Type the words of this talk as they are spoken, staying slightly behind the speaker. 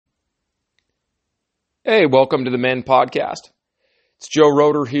Hey, welcome to the Men Podcast. It's Joe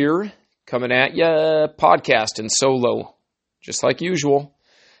Roeder here, coming at you, podcasting solo, just like usual.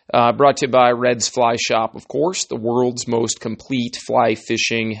 Brought to you by Red's Fly Shop, of course, the world's most complete fly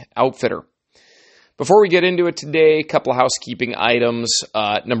fishing outfitter. Before we get into it today, a couple of housekeeping items.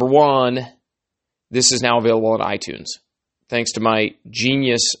 Number one, this is now available on iTunes. Thanks to my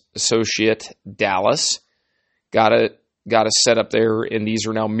genius associate, Dallas. Got it set up there, and these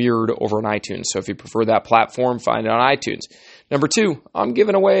are now mirrored over on iTunes. So if you prefer that platform, find it on iTunes. Number two, I'm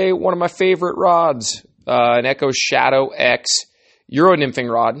giving away one of my favorite rods, an Echo Shadow X Euro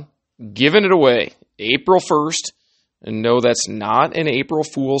nymphing rod. Giving it away April 1st. And no, that's not an April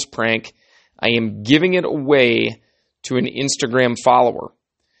Fool's prank. I am giving it away to an Instagram follower.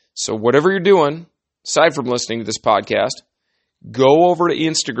 So whatever you're doing, aside from listening to this podcast, go over to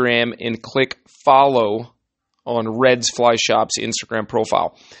Instagram and click follow on Red's Fly Shop's Instagram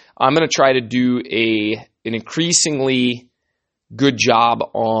profile. I'm going to try to do an increasingly good job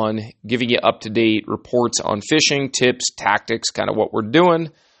on giving you up-to-date reports on fishing, tips, tactics, kind of what we're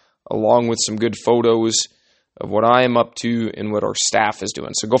doing, along with some good photos of what I am up to and what our staff is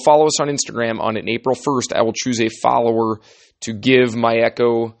doing. So go follow us on Instagram. On April 1st, I will choose a follower to give my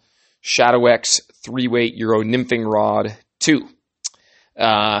Echo Shadow X 3-weight Euro nymphing rod to.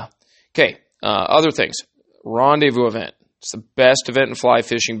 Other things. Rendezvous event. It's the best event in fly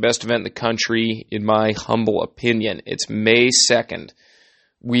fishing, best event in the country, in my humble opinion. It's May 2nd.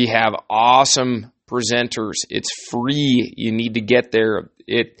 We have awesome presenters. It's free. You need to get there.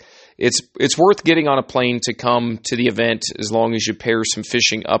 It's worth getting on a plane to come to the event as long as you pair some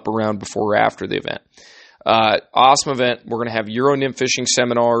fishing up around before or after the event. Awesome event. We're going to have Euro nymph fishing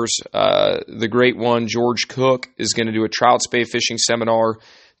seminars. The great one, George Cook, is going to do a trout spay fishing seminar.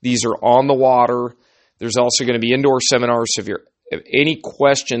 These are on the water. There's also going to be indoor seminars. So if you have any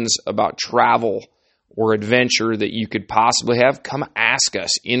questions about travel or adventure that you could possibly have, come ask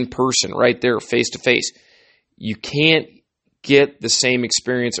us in person, right there, face to face. You can't get the same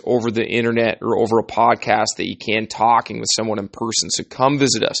experience over the internet or over a podcast that you can talking with someone in person. So come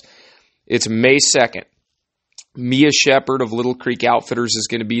visit us. It's May 2nd. Mia Shepard of Little Creek Outfitters is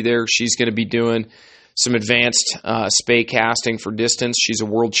going to be there. She's going to be doing some advanced spay casting for distance. She's a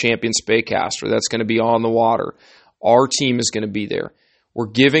world champion spay caster. That's going to be on the water. Our team is going to be there. We're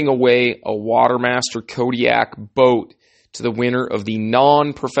giving away a Watermaster Kodiak boat to the winner of the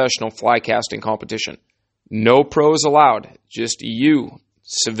non-professional fly casting competition. No pros allowed, just you,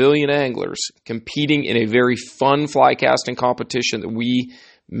 civilian anglers, competing in a very fun fly casting competition that we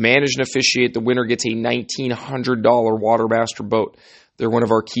manage and officiate. The winner gets a $1,900 Watermaster boat. They're one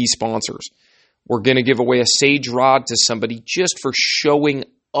of our key sponsors. We're going to give away a Sage rod to somebody just for showing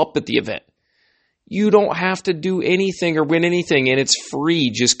up at the event. You don't have to do anything or win anything, and it's free.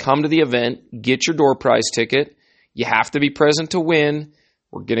 Just come to the event, get your door prize ticket. You have to be present to win.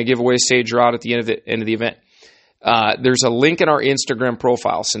 We're going to give away a Sage rod at the end of the event. There's a link in our Instagram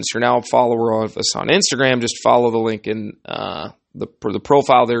profile. Since you're now a follower of us on Instagram, just follow the link in the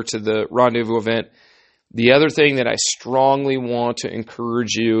profile there to the rendezvous event. The other thing that I strongly want to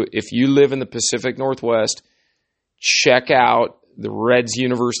encourage you, if you live in the Pacific Northwest, check out the Reds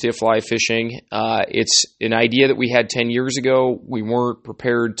University of Fly Fishing. It's an idea that we had 10 years ago. We weren't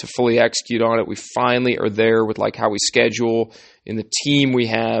prepared to fully execute on it. We finally are there with like how we schedule and the team we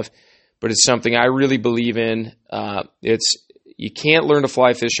have, but it's something I really believe in. You can't learn to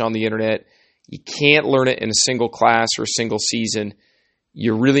fly fish on the internet. You can't learn it in a single class or a single season.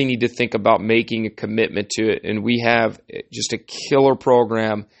 You really need to think about making a commitment to it. And we have just a killer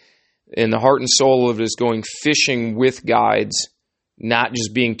program. And the heart and soul of it is going fishing with guides, not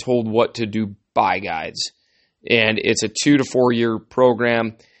just being told what to do by guides. And it's a 2 to 4 year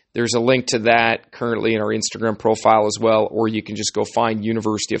program. There's a link to that currently in our Instagram profile as well, or you can just go find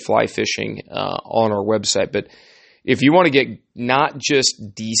University of Fly Fishing on our website. But if you want to get not just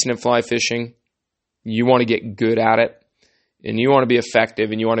decent at fly fishing, you want to get good at it, and you want to be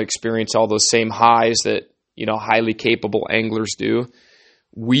effective, and you want to experience all those same highs that, highly capable anglers do,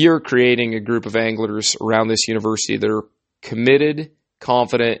 we are creating a group of anglers around this university that are committed,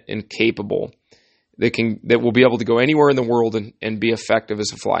 confident, and capable that will be able to go anywhere in the world and be effective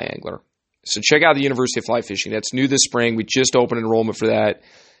as a fly angler. So check out the University of Fly Fishing. That's new this spring. We just opened enrollment for that.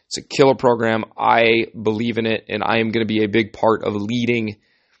 It's a killer program. I believe in it, and I am going to be a big part of leading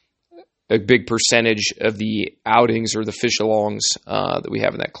a big percentage of the outings or the fish-alongs that we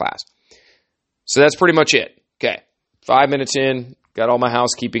have in that class. So that's pretty much it. Okay, 5 minutes in, got all my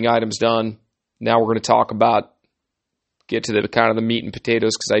housekeeping items done. Now we're going to get to the kind of the meat and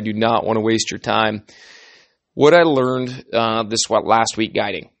potatoes, because I do not want to waste your time. What I learned last week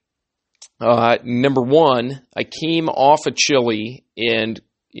guiding. Number one, I came off of Chile, and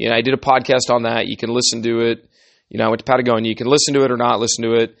I did a podcast on that. You can listen to it. I went to Patagonia. You can listen to it or not listen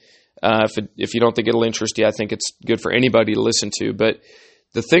to it. If you don't think it'll interest you, I think it's good for anybody to listen to. But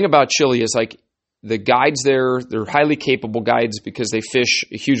the thing about Chile is like the guides there, they're highly capable guides because they fish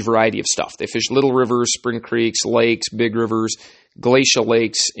a huge variety of stuff. They fish little rivers, spring creeks, lakes, big rivers, glacial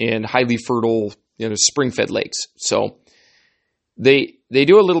lakes, and highly fertile, spring-fed lakes. So they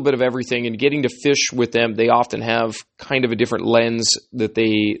do a little bit of everything, and getting to fish with them, they often have kind of a different lens that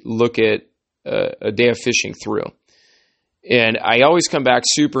they look at a day of fishing through. And I always come back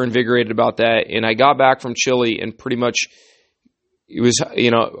super invigorated about that. And I got back from Chile and pretty much it was,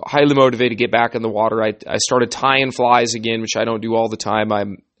 highly motivated to get back in the water. I started tying flies again, which I don't do all the time.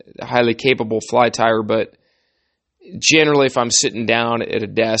 I'm a highly capable fly tyer, but generally if I'm sitting down at a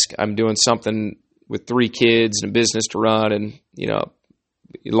desk, I'm doing something with 3 kids and a business to run and,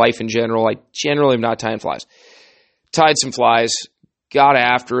 life in general. I generally am not tying flies. Tied some flies, got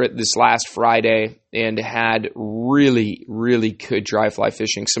after it this last Friday, and had really, really good dry fly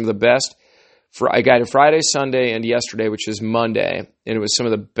fishing. Some of the best. I guided Friday, Sunday, and yesterday, which is Monday, and it was some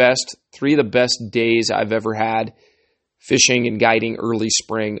of the best, 3 of the best days I've ever had fishing and guiding early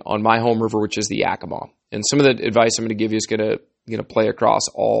spring on my home river, which is the Yakima. And some of the advice I'm going to give you is going to play across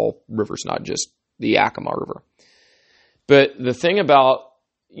all rivers, not just the Yakima River. But the thing about,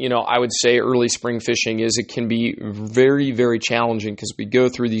 I would say early spring fishing is it can be very, very challenging because we go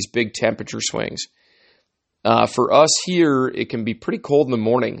through these big temperature swings. For us here, it can be pretty cold in the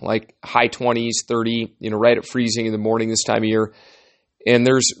morning, like high 20s, 30, right at freezing in the morning this time of year. And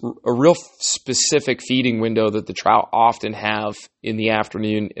there's a real specific feeding window that the trout often have in the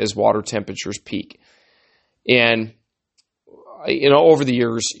afternoon as water temperatures peak. And, over the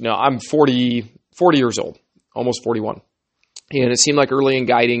years, I'm 40 years old, almost 41. And it seemed like early in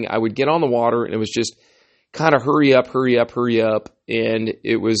guiding, I would get on the water and it was just kind of hurry up. And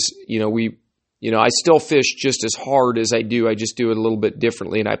it was, I still fish just as hard as I do. I just do it a little bit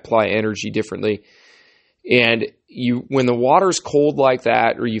differently and I apply energy differently. And when the water's cold like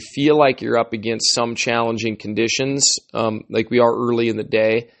that, or you feel like you're up against some challenging conditions, like we are early in the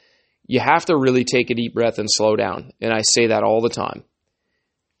day, you have to really take a deep breath and slow down. And I say that all the time.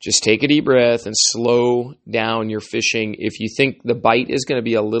 Just take a deep breath and slow down your fishing. If you think the bite is going to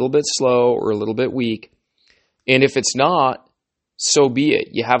be a little bit slow or a little bit weak, and if it's not, so be it.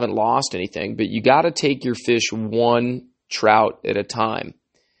 You haven't lost anything, but you got to take your fish one trout at a time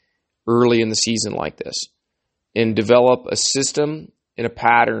early in the season like this and develop a system and a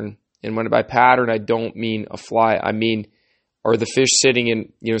pattern. And when by pattern, I don't mean a fly. I mean, are the fish sitting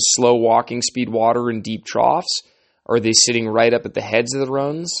in, slow walking speed water in deep troughs? Are they sitting right up at the heads of the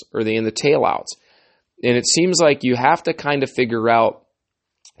runs? Or are they in the tail outs? And it seems like you have to kind of figure out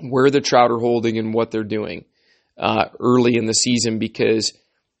where the trout are holding and what they're doing early in the season, because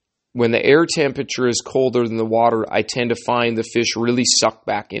when the air temperature is colder than the water, I tend to find the fish really suck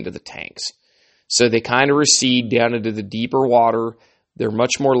back into the tanks. So they kind of recede down into the deeper water. They're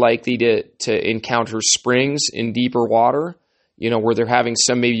much more likely to encounter springs in deeper water, where they're having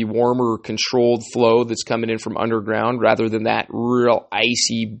some maybe warmer controlled flow that's coming in from underground rather than that real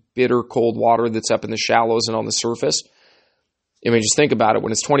icy, bitter cold water that's up in the shallows and on the surface. I mean, just think about it.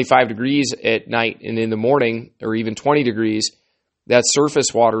 When it's 25 degrees at night and in the morning, or even 20 degrees, that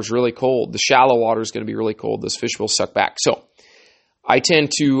surface water is really cold. The shallow water is going to be really cold. Those fish will suck back. So I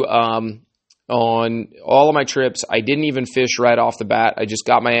tend to, on all of my trips, I didn't even fish right off the bat. I just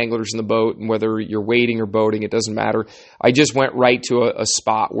got my anglers in the boat, and whether you're wading or boating, it doesn't matter. I just went right to a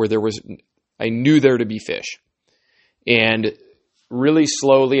spot where I knew there to be fish. And really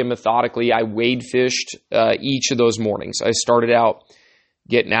slowly and methodically, I wade fished each of those mornings. I started out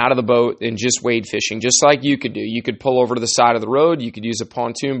getting out of the boat and just wade fishing, just like you could do. You could pull over to the side of the road. You could use a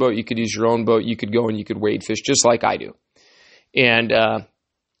pontoon boat. You could use your own boat. You could go and you could wade fish just like I do. And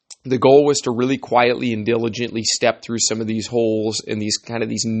the goal was to really quietly and diligently step through some of these holes in these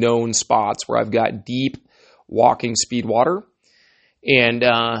known spots where I've got deep walking speed water. And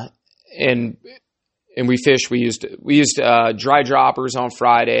we fished. We used dry droppers on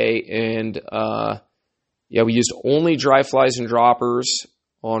Friday, and we used only dry flies and droppers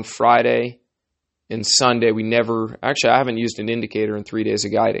on Friday and Sunday. I haven't used an indicator in 3 days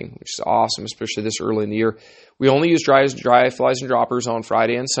of guiding, which is awesome, especially this early in the year. We only used dry flies and droppers on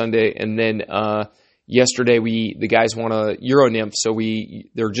Friday and Sunday, and then yesterday the guys want a Euro nymph, so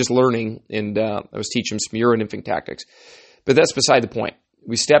they're just learning, and I was teaching them some Euro nymphing tactics. But that's beside the point.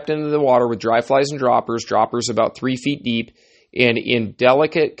 We stepped into the water with dry flies and droppers about 3 feet deep, and in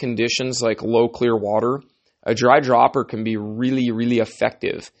delicate conditions like low clear water, a dry dropper can be really, really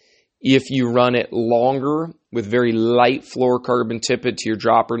effective if you run it longer with very light fluorocarbon tippet to your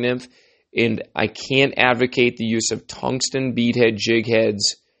dropper nymph. And I can't advocate the use of tungsten beadhead jig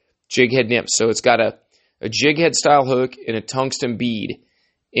head nymphs. So it's got a jig head style hook and a tungsten bead.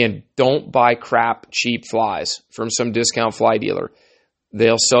 And don't buy crap cheap flies from some discount fly dealer.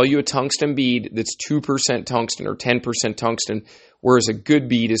 They'll sell you a tungsten bead that's 2% tungsten or 10% tungsten, whereas a good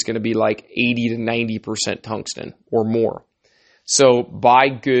bead is going to be like 80 to 90% tungsten or more. So buy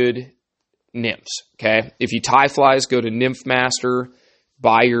good nymphs, okay? If you tie flies, go to Nymph Master.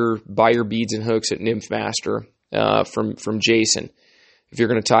 Buy your beads and hooks at Nymph Master from Jason. If you're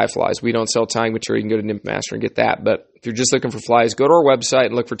going to tie flies, we don't sell tying material. You can go to Nymph Master and get that. But if you're just looking for flies, go to our website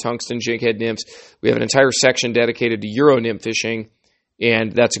and look for tungsten jighead nymphs. We have an entire section dedicated to Euro nymph fishing,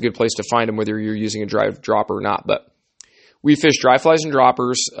 and that's a good place to find them, whether you're using a dry dropper or not. But we fish dry flies and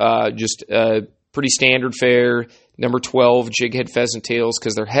droppers, just pretty standard fare. Number 12 jighead pheasant tails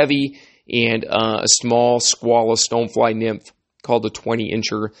because they're heavy, and a small squala stonefly nymph called a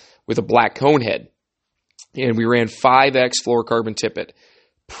 20-incher with a black cone head. And we ran 5X fluorocarbon tippet.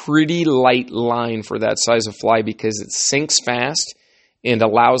 Pretty light line for that size of fly because it sinks fast and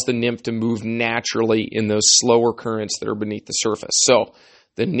allows the nymph to move naturally in those slower currents that are beneath the surface. So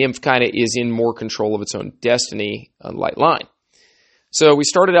the nymph kind of is in more control of its own destiny on light line. So we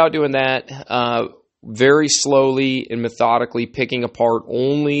started out doing that very slowly and methodically, picking apart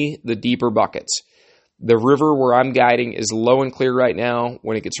only the deeper buckets. The river where I'm guiding is low and clear right now.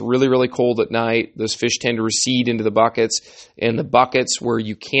 When it gets really, really cold at night, those fish tend to recede into the buckets. And the buckets where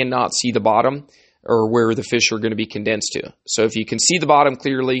you cannot see the bottom are where the fish are going to be condensed to. So if you can see the bottom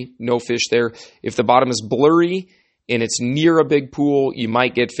clearly, no fish there. If the bottom is blurry and it's near a big pool, you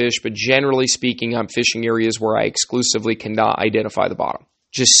might get fish. But generally speaking, I'm fishing areas where I exclusively cannot identify the bottom.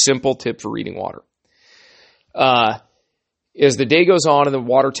 Just simple tip for reading water. As the day goes on and the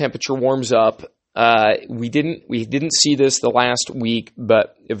water temperature warms up, we didn't see this the last week,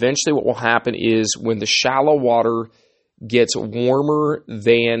 but eventually what will happen is when the shallow water gets warmer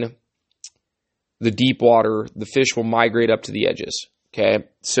than the deep water, the fish will migrate up to the edges. Okay.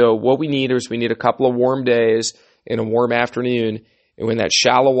 So what we need is a couple of warm days and a warm afternoon. And when that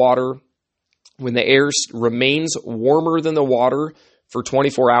shallow water, when the air remains warmer than the water for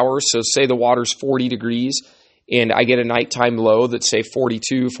 24 hours, so say the water's 40 degrees, and I get a nighttime low that's, say,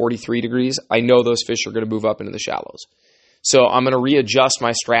 42, 43 degrees, I know those fish are going to move up into the shallows. So I'm going to readjust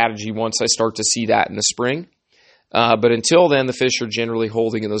my strategy once I start to see that in the spring. But until then, the fish are generally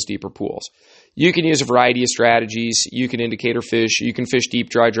holding in those deeper pools. You can use a variety of strategies. You can indicator fish. You can fish deep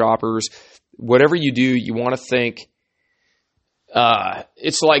dry droppers. Whatever you do, you want to think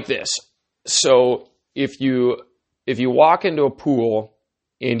it's like this. So if you walk into a pool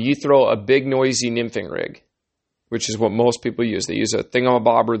and you throw a big noisy nymphing rig, which is what most people use. They use a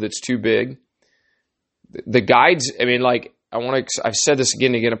thingamabobber that's too big. The guides, I've said this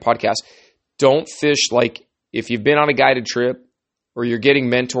again and again in a podcast, don't fish like if you've been on a guided trip or you're getting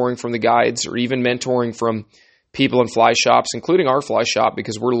mentoring from the guides or even mentoring from people in fly shops, including our fly shop,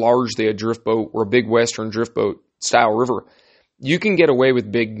 because we're largely a drift boat. We're a big Western drift boat style river. You can get away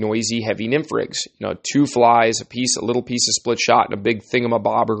with big, noisy, heavy nymph rigs. 2 flies, a little piece of split shot, and a big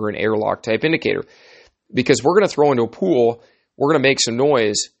thingamabobber or an airlock type indicator. Because we're going to throw into a pool, we're going to make some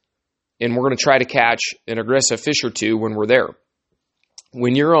noise, and we're going to try to catch an aggressive fish or two when we're there.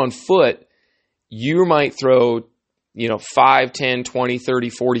 When you're on foot, you might throw, 5, 10, 20, 30,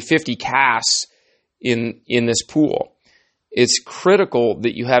 40, 50 casts in this pool. It's critical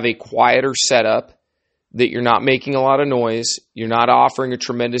that you have a quieter setup, that you're not making a lot of noise, you're not offering a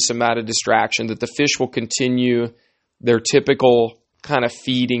tremendous amount of distraction, that the fish will continue their typical kind of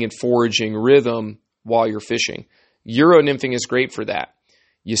feeding and foraging rhythm while you're fishing. Euro nymphing is great for that.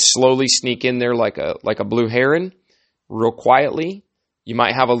 You slowly sneak in there like a blue heron, real quietly. You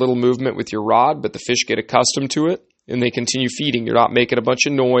might have a little movement with your rod, but the fish get accustomed to it and they continue feeding. You're not making a bunch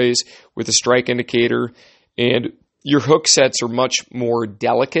of noise with a strike indicator, and your hook sets are much more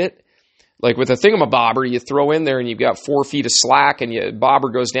delicate. Like with a thingamabobber, you throw in there and you've got 4 feet of slack, and your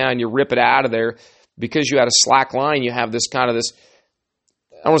bobber goes down, you rip it out of there. Because you had a slack line, you have this kind of this,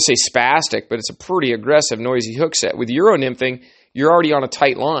 I don't want to say spastic, but it's a pretty aggressive, noisy hook set. With Euro nymphing, you're already on a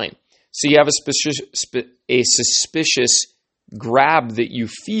tight line. So you have a suspicious grab that you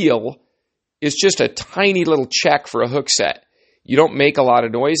feel is just a tiny little check for a hook set. You don't make a lot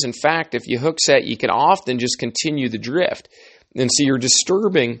of noise. In fact, if you hook set, you can often just continue the drift. And so you're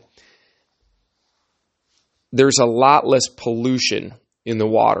disturbing. There's a lot less pollution in the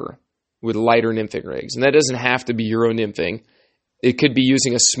water with lighter nymphing rigs. And that doesn't have to be Euro nymphing. It could be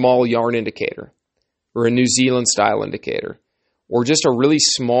using a small yarn indicator or a New Zealand style indicator or just a really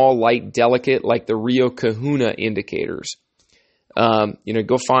small, light, delicate, like the Rio Kahuna indicators.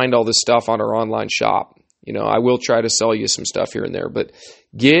 Go find all this stuff on our online shop. I will try to sell you some stuff here and there, but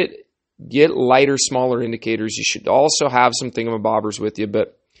get lighter, smaller indicators. You should also have some thingamabobbers with you,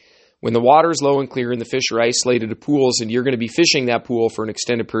 but when the water is low and clear and the fish are isolated to pools and you're going to be fishing that pool for an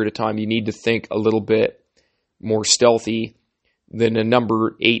extended period of time, you need to think a little bit more stealthy than a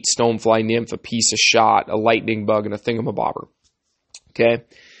number 8 stonefly nymph, a piece of shot, a lightning bug, and a thingamabobber. Okay?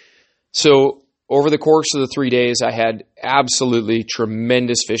 So over the course of the 3 days, I had absolutely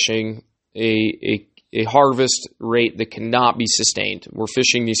tremendous fishing, a harvest rate that cannot be sustained. We're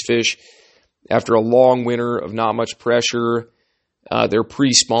fishing these fish after a long winter of not much pressure. They're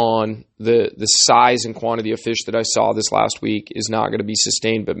pre-spawn. The size and quantity of fish that I saw this last week is not going to be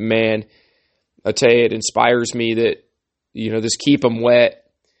sustained. But man, I tell you, it inspires me that, this keep 'em wet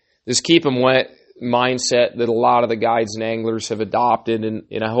mindset that a lot of the guides and anglers have adopted.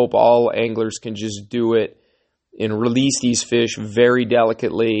 And I hope all anglers can just do it and release these fish very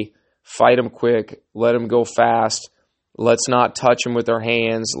delicately, fight them quick, let them go fast. Let's not touch them with our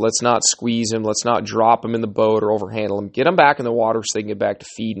hands. Let's not squeeze them. Let's not drop them in the boat or overhandle them. Get them back in the water so they can get back to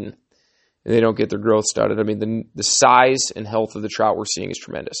feeding and they don't get their growth started. I mean, the size and health of the trout we're seeing is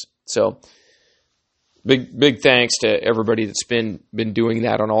tremendous. So big thanks to everybody that's been doing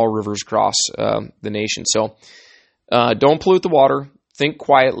that on all rivers across the nation. So don't pollute the water. Think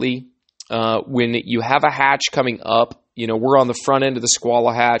quietly. When you have a hatch coming up, we're on the front end of the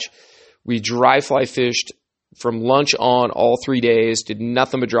Squala hatch. We dry fly fished from lunch on all 3 days, did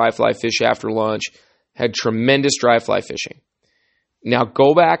nothing but dry fly fish after lunch, had tremendous dry fly fishing. Now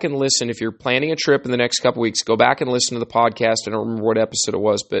go back and listen. If you're planning a trip in the next couple weeks, go back and listen to the podcast. I don't remember what episode it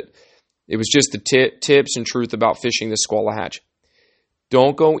was, but it was just the tips and truth about fishing the Squala hatch.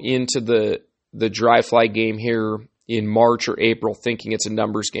 Don't go into the dry fly game here in March or April thinking it's a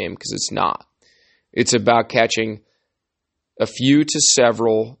numbers game, because it's not. It's about catching a few to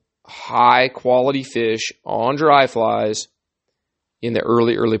several high quality fish on dry flies in the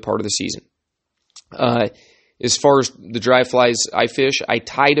early part of the season. As far as the dry flies I fish, I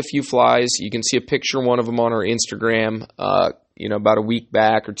tied a few flies. You can see a picture of one of them on our Instagram, about a week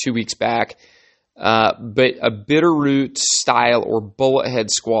back or 2 weeks back. But a Bitterroot style or bullet head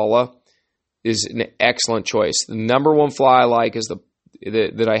Squala is an excellent choice. The number one fly I like is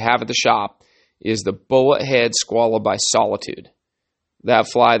that I have at the shop is the bullet head Squala by Solitude. That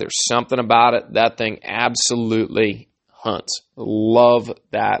fly, there's something about it. That thing absolutely hunts. Love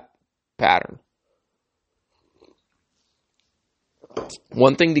that pattern.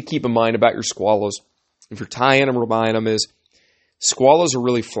 One thing to keep in mind about your Squalas, if you're tying them or buying them, is Squalas are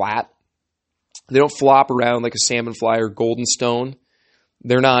really flat. They don't flop around like a salmon fly or golden stone.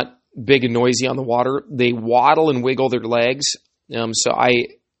 They're not big and noisy on the water. They waddle and wiggle their legs. So I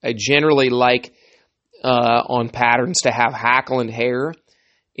generally like on patterns to have hackle and hair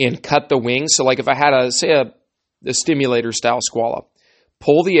and cut the wings. So like if I had a stimulator style Squala,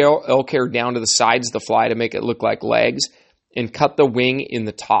 pull the elk hair down to the sides of the fly to make it look like legs and cut the wing in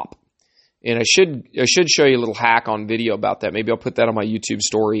the top. And I should show you a little hack on video about that. Maybe I'll put that on my YouTube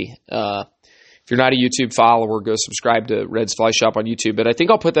story. If you're not a YouTube follower, go subscribe to Red's Fly Shop on YouTube. But I think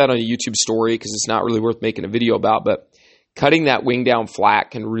I'll put that on a YouTube story because it's not really worth making a video about. But cutting that wing down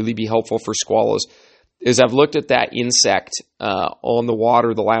flat can really be helpful for Squalas. As I've looked at that insect on the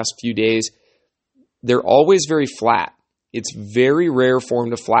water the last few days, they're always very flat. It's very rare for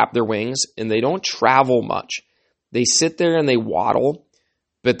them to flap their wings, and they don't travel much. They sit there and they waddle,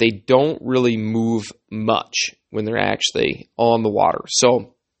 but they don't really move much when they're actually on the water.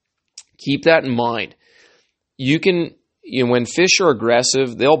 So keep that in mind. When fish are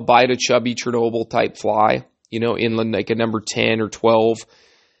aggressive, they'll bite a chubby Chernobyl type fly, in like a number 10 or 12.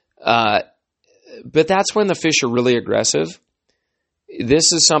 But that's when the fish are really aggressive.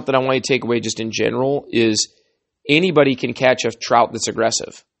 This is something I want you to take away just in general, is anybody can catch a trout that's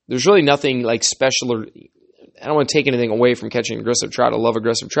aggressive. There's really nothing like special, or I don't want to take anything away from catching an aggressive trout. I love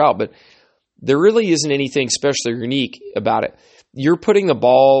aggressive trout, but there really isn't anything special or unique about it. You're putting the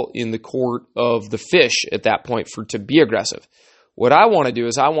ball in the court of the fish at that point to be aggressive. What I want to do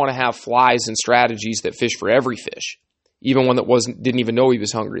is I want to have flies and strategies that fish for every fish, even one that didn't even know he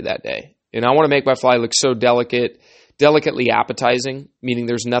was hungry that day. And I want to make my fly look so delicately appetizing, meaning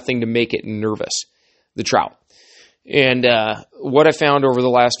there's nothing to make it nervous, the trout. And what I found over the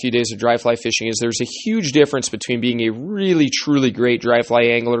last few days of dry fly fishing is there's a huge difference between being a really, truly great dry fly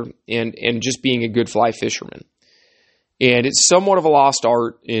angler and just being a good fly fisherman. And it's somewhat of a lost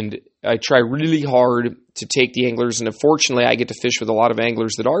art, and I try really hard to take the anglers, and unfortunately I get to fish with a lot of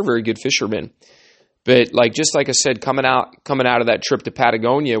anglers that are very good fishermen. But like, just like I said, coming out of that trip to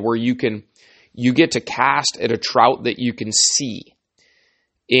Patagonia, where you get to cast at a trout that you can see.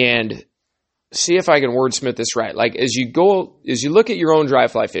 And see if I can wordsmith this right. Like, as you look at your own dry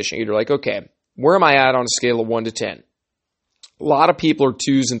fly fishing, you're like, okay, where am I at on a scale of 1 to 10? A lot of people are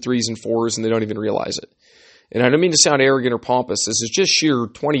 2s and 3s and 4s, and they don't even realize it. And I don't mean to sound arrogant or pompous. This is just sheer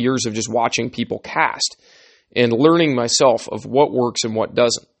 20 years of just watching people cast and learning myself of what works and what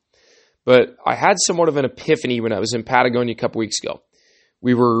doesn't. But I had somewhat of an epiphany when I was in Patagonia a couple weeks ago.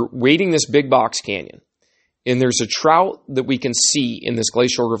 We were wading this big box canyon, and there's a trout that we can see in this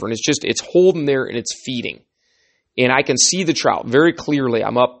glacial river, and it's holding there and it's feeding. And I can see the trout very clearly.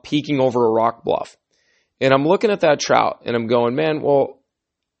 I'm up peeking over a rock bluff. And I'm looking at that trout, and I'm going, man, well,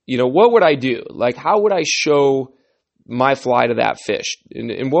 what would I do? Like, how would I show my fly to that fish?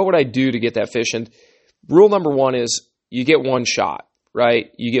 And what would I do to get that fish? And rule number 1 is you get one shot,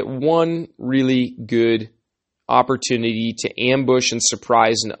 right? You get one really good opportunity to ambush and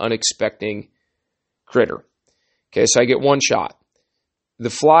surprise an unexpected critter. Okay, so I get one shot. The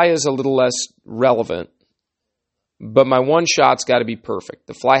fly is a little less relevant, but my one shot's got to be perfect.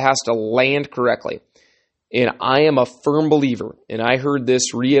 The fly has to land correctly. And I am a firm believer, and I heard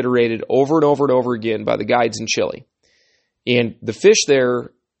this reiterated over and over and over again by the guides in Chile. And the fish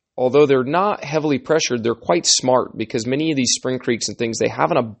there, although they're not heavily pressured, they're quite smart, because many of these spring creeks and things, they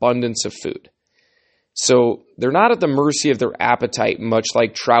have an abundance of food. So they're not at the mercy of their appetite, much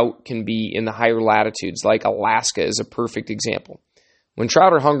like trout can be in the higher latitudes, like Alaska is a perfect example. When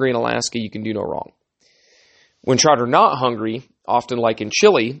trout are hungry in Alaska, you can do no wrong. When trout are not hungry, often like in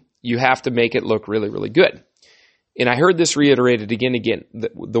Chile, you have to make it look really, really good. And I heard this reiterated again and again.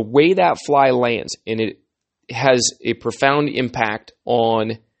 The way that fly lands, and it has a profound impact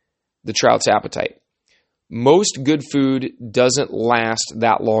on the trout's appetite. Most good food doesn't last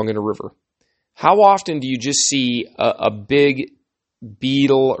that long in a river. How often do you just see a big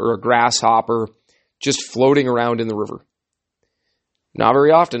beetle or a grasshopper just floating around in the river? Not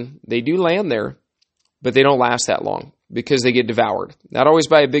very often. They do land there, but they don't last that long because they get devoured. Not always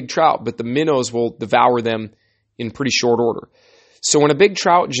by a big trout, but the minnows will devour them in pretty short order. So when a big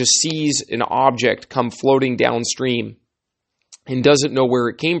trout just sees an object come floating downstream and doesn't know where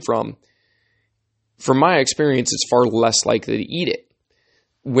it came from my experience, it's far less likely to eat it.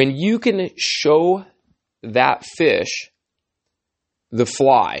 When you can show that fish the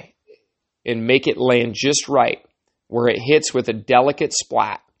fly and make it land just right, where it hits with a delicate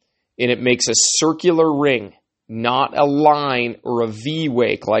splat and it makes a circular ring, not a line or a V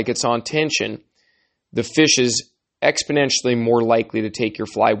wake like it's on tension, the fish is exponentially more likely to take your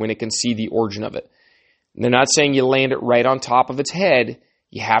fly when it can see the origin of it. And they're not saying you land it right on top of its head.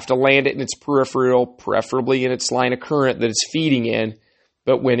 You have to land it in its peripheral, preferably in its line of current that it's feeding in.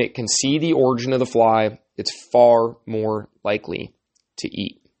 But when it can see the origin of the fly, it's far more likely to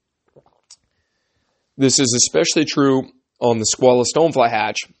eat. This is especially true on the Squala stonefly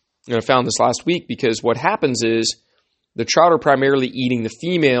hatch. And I found this last week because what happens is the trout are primarily eating the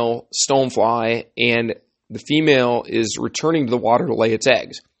female stonefly, and the female is returning to the water to lay its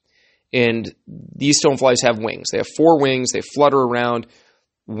eggs. And these stoneflies have wings. They have 4 wings. They flutter around.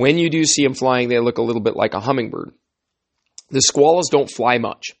 When you do see them flying, they look a little bit like a hummingbird. The squallows don't fly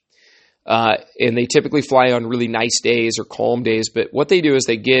much, and they typically fly on really nice days or calm days. But what they do is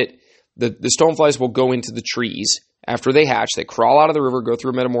they get the stoneflies will go into the trees after they hatch. They crawl out of the river, go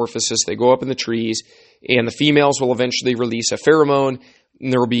through metamorphosis. They go up in the trees, and the females will eventually release a pheromone.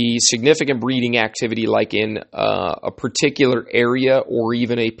 And there will be significant breeding activity, like in a particular area or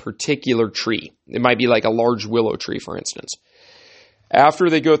even a particular tree. It might be like a large willow tree, for instance. After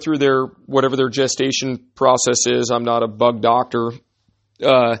they go through whatever their gestation process is, I'm not a bug doctor,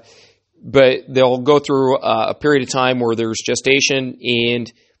 but they'll go through a period of time where there's gestation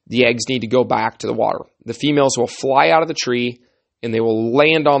and the eggs need to go back to the water. The females will fly out of the tree and they will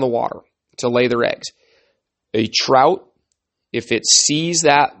land on the water to lay their eggs. A trout, if it sees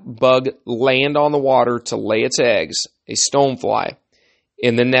that bug land on the water to lay its eggs, a stonefly,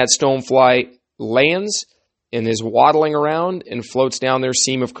 and then that stonefly lands and is waddling around and floats down their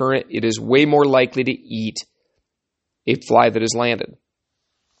seam of current, it is way more likely to eat a fly that has landed.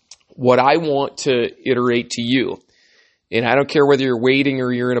 What I want to iterate to you, and I don't care whether you're wading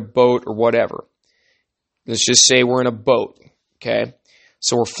or you're in a boat or whatever. Let's just say we're in a boat, okay?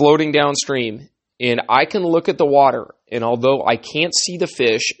 So we're floating downstream, and I can look at the water, and although I can't see the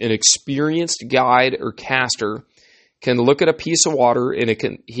fish, an experienced guide or caster can look at a piece of water, and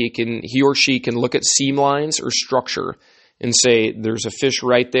he or she can look at seam lines or structure and say, there's a fish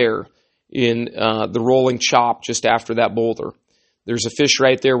right there in the rolling chop just after that boulder. There's a fish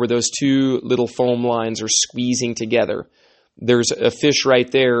right there where those two little foam lines are squeezing together. There's a fish right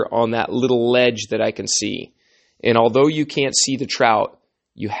there on that little ledge that I can see. And although you can't see the trout,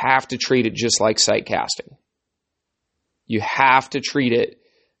 you have to treat it just like sight casting. You have to treat it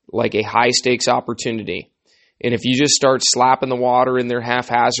like a high-stakes opportunity. And if you just start slapping the water in there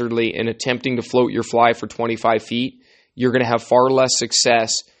haphazardly and attempting to float your fly for 25 feet, you're going to have far less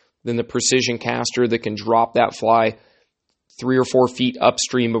success than the precision caster that can drop that fly 3 or 4 feet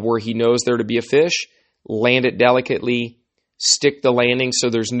upstream of where he knows there to be a fish, land it delicately, stick the landing so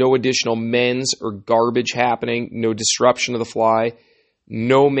there's no additional mends or garbage happening, no disruption of the fly,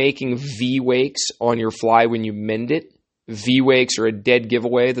 no making V-wakes on your fly when you mend it. V-wakes are a dead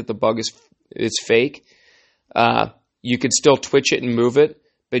giveaway that the bug is fake. You could still twitch it and move it,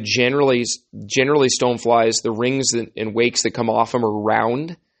 but generally stoneflies, the rings and wakes that come off them are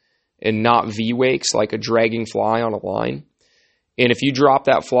round and not V-wakes like a dragging fly on a line. And if you drop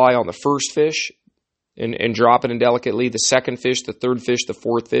that fly on the first fish and drop it indelicately, the second fish, the third fish, the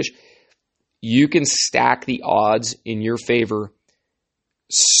fourth fish, you can stack the odds in your favor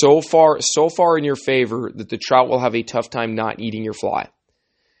so far in your favor that the trout will have a tough time not eating your fly.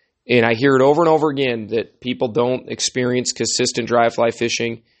 And I hear it over and over again that people don't experience consistent dry fly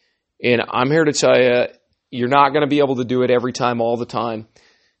fishing. And I'm here to tell you, you're not going to be able to do it every time, all the time.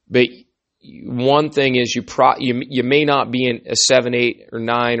 But one thing is you may not be in a 7, 8, or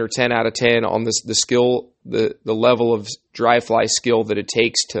 9, or 10 out of 10 on the skill, the level of dry fly skill that it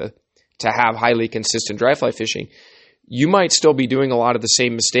takes to have highly consistent dry fly fishing. You might still be doing a lot of the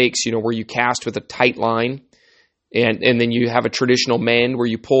same mistakes, where you cast with a tight line and then you have a traditional mend where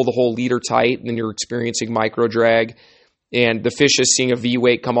you pull the whole leader tight and then you're experiencing micro drag and the fish is seeing a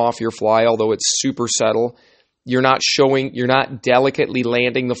V-wake come off your fly, although it's super subtle. You're not delicately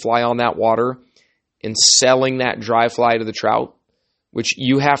landing the fly on that water and selling that dry fly to the trout, which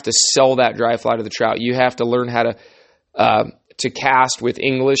you have to sell that dry fly to the trout. You have to learn how to cast with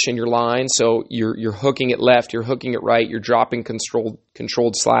English in your line. So you're hooking it left, you're hooking it right, you're dropping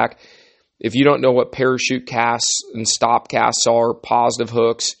controlled slack. If you don't know what parachute casts and stop casts are, positive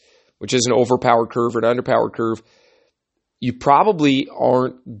hooks, which is an overpowered curve or an underpowered curve, you probably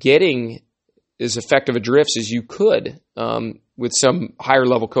aren't getting as effective a drifts as you could with some higher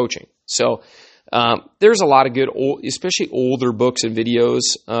level coaching. So there's a lot of good, especially older books and videos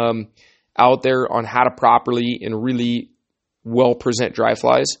out there on how to properly and really well present dry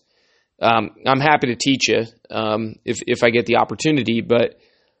flies. I'm happy to teach you if I get the opportunity, but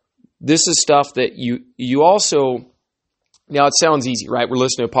this is stuff that you also, now it sounds easy, right? We're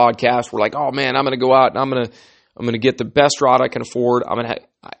listening to a podcast. We're like, oh man, I'm going to go out and I'm going to get the best rod I can afford. I'm going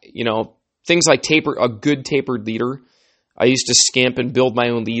to, things like a good tapered leader. I used to skimp and build my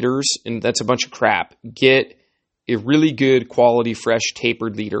own leaders, and that's a bunch of crap. Get a really good quality, fresh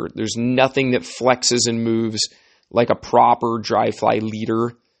tapered leader. There's nothing that flexes and moves like a proper dry fly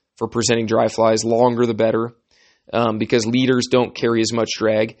leader for presenting dry flies. Longer the better, because leaders don't carry as much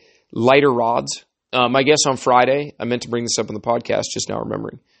drag. Lighter rods. My guest on Friday, I meant to bring this up on the podcast, just now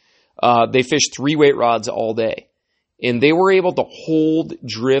remembering. They fished 3-weight rods all day. And they were able to hold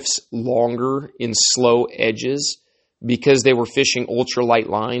drifts longer in slow edges because they were fishing ultralight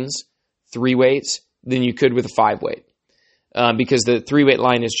lines, 3-weights, than you could with a 5-weight. Because the 3-weight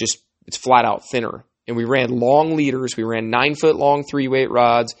line it's flat out thinner. And we ran long leaders. We ran 9-foot long 3-weight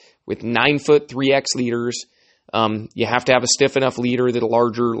rods with 9-foot 3X leaders. You have to have a stiff enough leader that a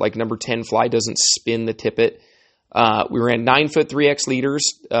larger, like number 10 fly doesn't spin the tippet. We ran 9-foot 3X leaders,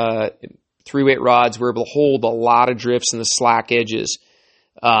 3-weight rods. We were able to hold a lot of drifts in the slack edges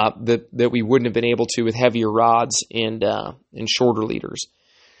that we wouldn't have been able to with heavier rods and shorter leaders.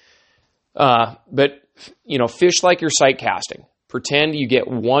 But fish like you're sight casting. Pretend you get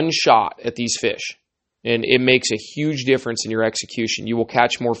one shot at these fish, and it makes a huge difference in your execution. You will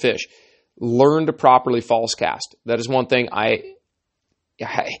catch more fish. Learn to properly false cast. That is one thing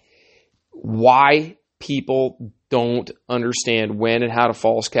why people don't understand when and how to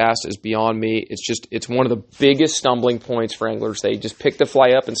false cast is beyond me. It's one of the biggest stumbling points for anglers. They just pick the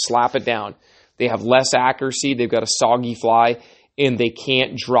fly up and slap it down. They have less accuracy. They've got a soggy fly, and they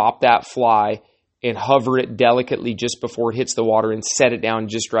can't drop that fly and hover it delicately just before it hits the water and set it down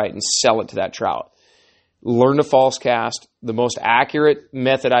just right and sell it to that trout. Learn to false cast. The most accurate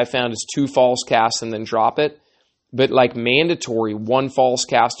method I found is 2 false casts and then drop it. But like mandatory 1 false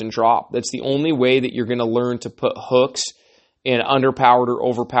cast and drop. That's the only way that you're going to learn to put hooks and underpowered or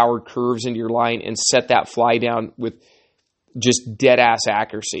overpowered curves into your line and set that fly down with just dead ass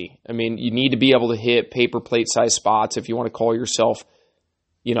accuracy. I mean, you need to be able to hit paper plate size spots if you want to call yourself,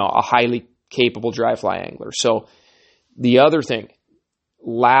 a highly capable dry fly angler. So The other thing,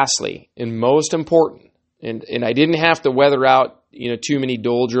 lastly, and most important, and I didn't have to weather out, too many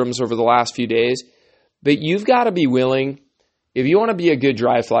doldrums over the last few days, but you've got to be willing, if you want to be a good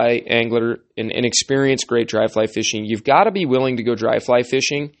dry fly angler and experience great dry fly fishing, you've got to be willing to go dry fly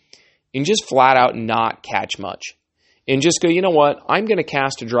fishing and just flat out not catch much. And just go, you know what, I'm going to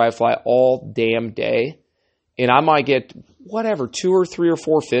cast a dry fly all damn day, and I might get, 2 or 3 or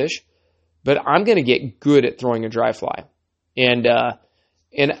 4 fish, but I'm going to get good at throwing a dry fly. And Yvon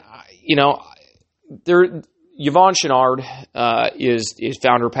Chouinard is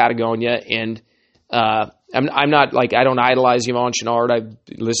founder of Patagonia, and I'm not like, I don't idolize Yvon Chouinard. I've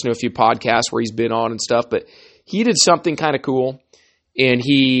listened to a few podcasts where he's been on and stuff, but he did something kind of cool, and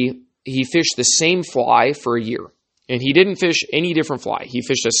he fished the same fly for a year, and he didn't fish any different fly. He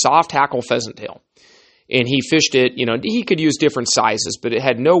fished a soft hackle pheasant tail, and he fished it, he could use different sizes, but it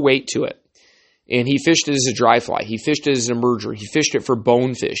had no weight to it. And he fished it as a dry fly. He fished it as an emerger. He fished it for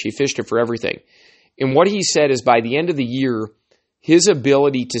bonefish. He fished it for everything. And what he said is by the end of the year, his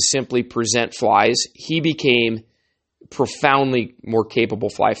ability to simply present flies, he became profoundly more capable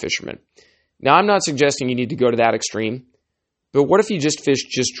fly fisherman. Now, I'm not suggesting you need to go to that extreme, but what if you just fished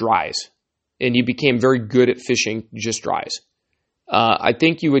just dries and you became very good at fishing just dries? I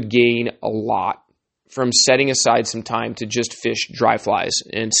think you would gain a lot from setting aside some time to just fish dry flies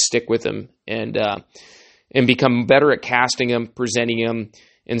and stick with them and become better at casting them, presenting them,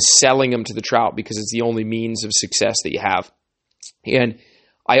 and selling them to the trout, because it's the only means of success that you have. And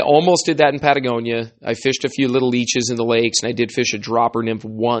I almost did that in Patagonia. I fished a few little leeches in the lakes, and I did fish a dropper nymph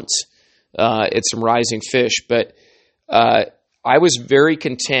once at some rising fish. But I was very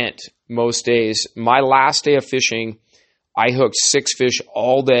content most days. My last day of fishing, I hooked 6 fish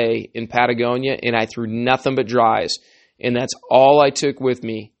all day in Patagonia, and I threw nothing but dries. And that's all I took with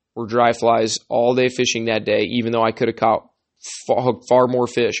me were dry flies all day fishing that day, even though I could have hooked far more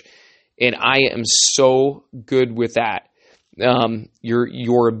fish. And I am so good with that.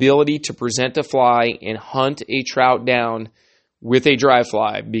 Your ability to present a fly and hunt a trout down with a dry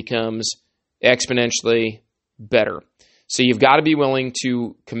fly becomes exponentially better. So you've got to be willing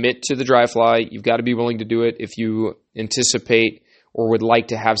to commit to the dry fly. You've got to be willing to do it if you anticipate or would like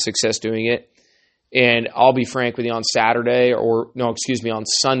to have success doing it. And I'll be frank with you, on Sunday,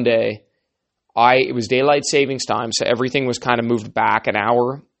 it was daylight savings time, so everything was kind of moved back an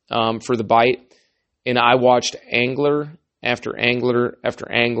hour for the bite. And I watched angler after angler after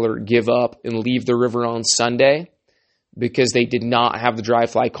angler give up and leave the river on Sunday because they did not have the dry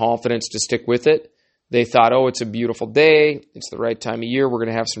fly confidence to stick with it. They thought, it's a beautiful day. It's the right time of year. We're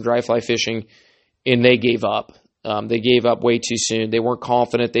going to have some dry fly fishing. And they gave up. They gave up way too soon. They weren't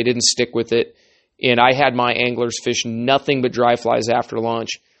confident. They didn't stick with it. And I had my anglers fish nothing but dry flies after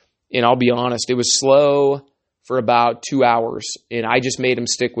lunch. And I'll be honest, it was slow for about 2 hours. And I just made them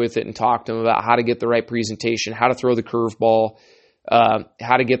stick with it and talked to them about how to get the right presentation, how to throw the curveball,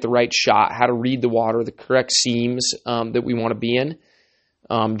 how to get the right shot, how to read the water, the correct seams that we want to be in.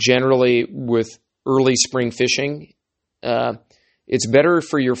 Generally, with early spring fishing, it's better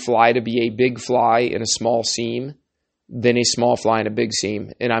for your fly to be a big fly in a small seam than a small fly in a big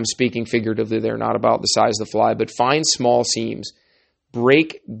seam. And I'm speaking figuratively there, not about the size of the fly, but find small seams,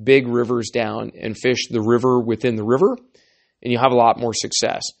 break big rivers down, and fish the river within the river, and you'll have a lot more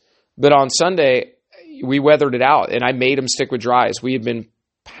success. But on Sunday, we weathered it out, and I made them stick with dries. We had been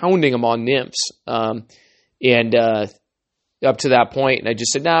pounding them on nymphs, up to that point, and I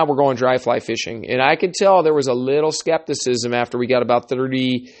just said, we're going dry fly fishing. And I could tell there was a little skepticism after we got about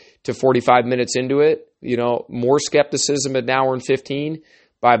 30 to 45 minutes into it. More skepticism at an hour and 15.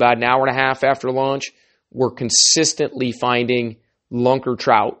 By about an hour and a half after lunch, we're consistently finding lunker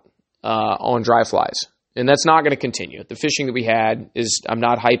trout on dry flies. And that's not going to continue. The fishing that we had is, I'm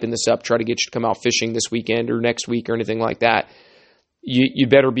not hyping this up, try to get you to come out fishing this weekend or next week or anything like that. You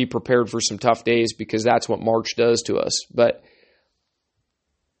better be prepared for some tough days, because that's what March does to us. But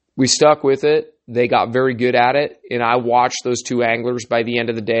we stuck with it. They got very good at it. And I watched those 2 anglers by the end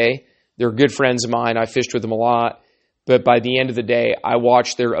of the day. They're good friends of mine. I fished with them a lot. But by the end of the day, I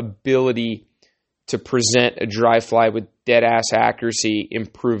watched their ability to present a dry fly with dead-ass accuracy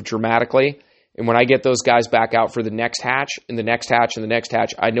improve dramatically. And when I get those guys back out for the next hatch and the next hatch and the next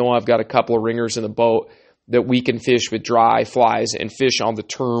hatch, I know I've got a couple of ringers in the boat that we can fish with dry flies and fish on the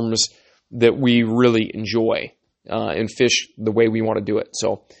terms that we really enjoy and fish the way we want to do it.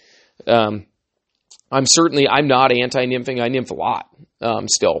 So I'm not anti-nymphing. I nymph a lot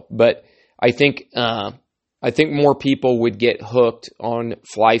still, but I think more people would get hooked on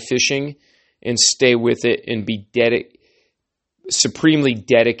fly fishing and stay with it and be supremely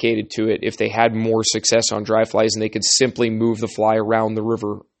dedicated to it if they had more success on dry flies and they could simply move the fly around the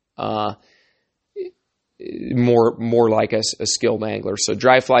river more like a skilled angler. So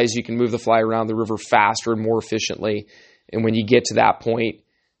dry flies, you can move the fly around the river faster and more efficiently. And when you get to that point,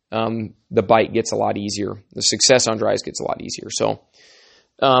 the bite gets a lot easier. The success on dries gets a lot easier. So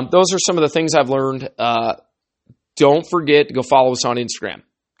those are some of the things I've learned. Don't forget to go follow us on Instagram.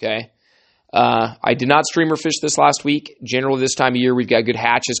 Okay. I did not streamer fish this last week. Generally this time of year, we've got good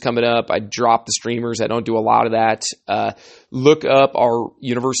hatches coming up. I drop the streamers. I don't do a lot of that. Look up our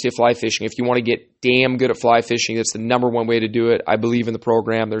University of Fly Fishing. If you want to get damn good at fly fishing, that's the number one way to do it. I believe in the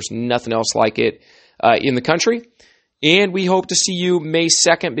program. There's nothing else like it in the country. And we hope to see you May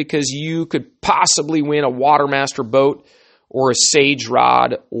 2nd because you could possibly win a Watermaster boat or a Sage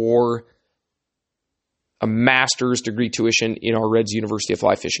rod or a master's degree tuition in our Reds University of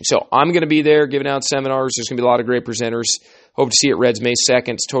Fly Fishing. So I'm going to be there giving out seminars. There's going to be a lot of great presenters. Hope to see you at Reds May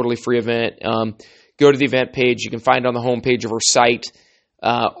 2nd. It's a totally free event. Go to the event page. You can find it on the homepage of our site.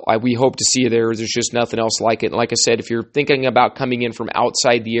 We hope to see you there. There's just nothing else like it. And like I said, if you're thinking about coming in from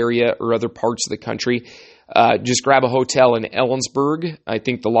outside the area or other parts of the country, just grab a hotel in Ellensburg. I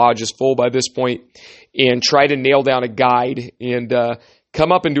think the lodge is full by this point. And try to nail down a guide and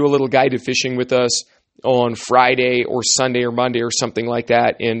come up and do a little guided fishing with us on Friday or Sunday or Monday or something like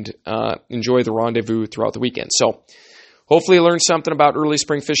that, and enjoy the rendezvous throughout the weekend. So hopefully you learned something about early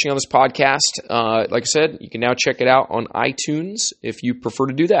spring fishing on this podcast. Like I said, you can now check it out on iTunes if you prefer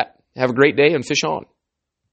to do that. Have a great day and fish on.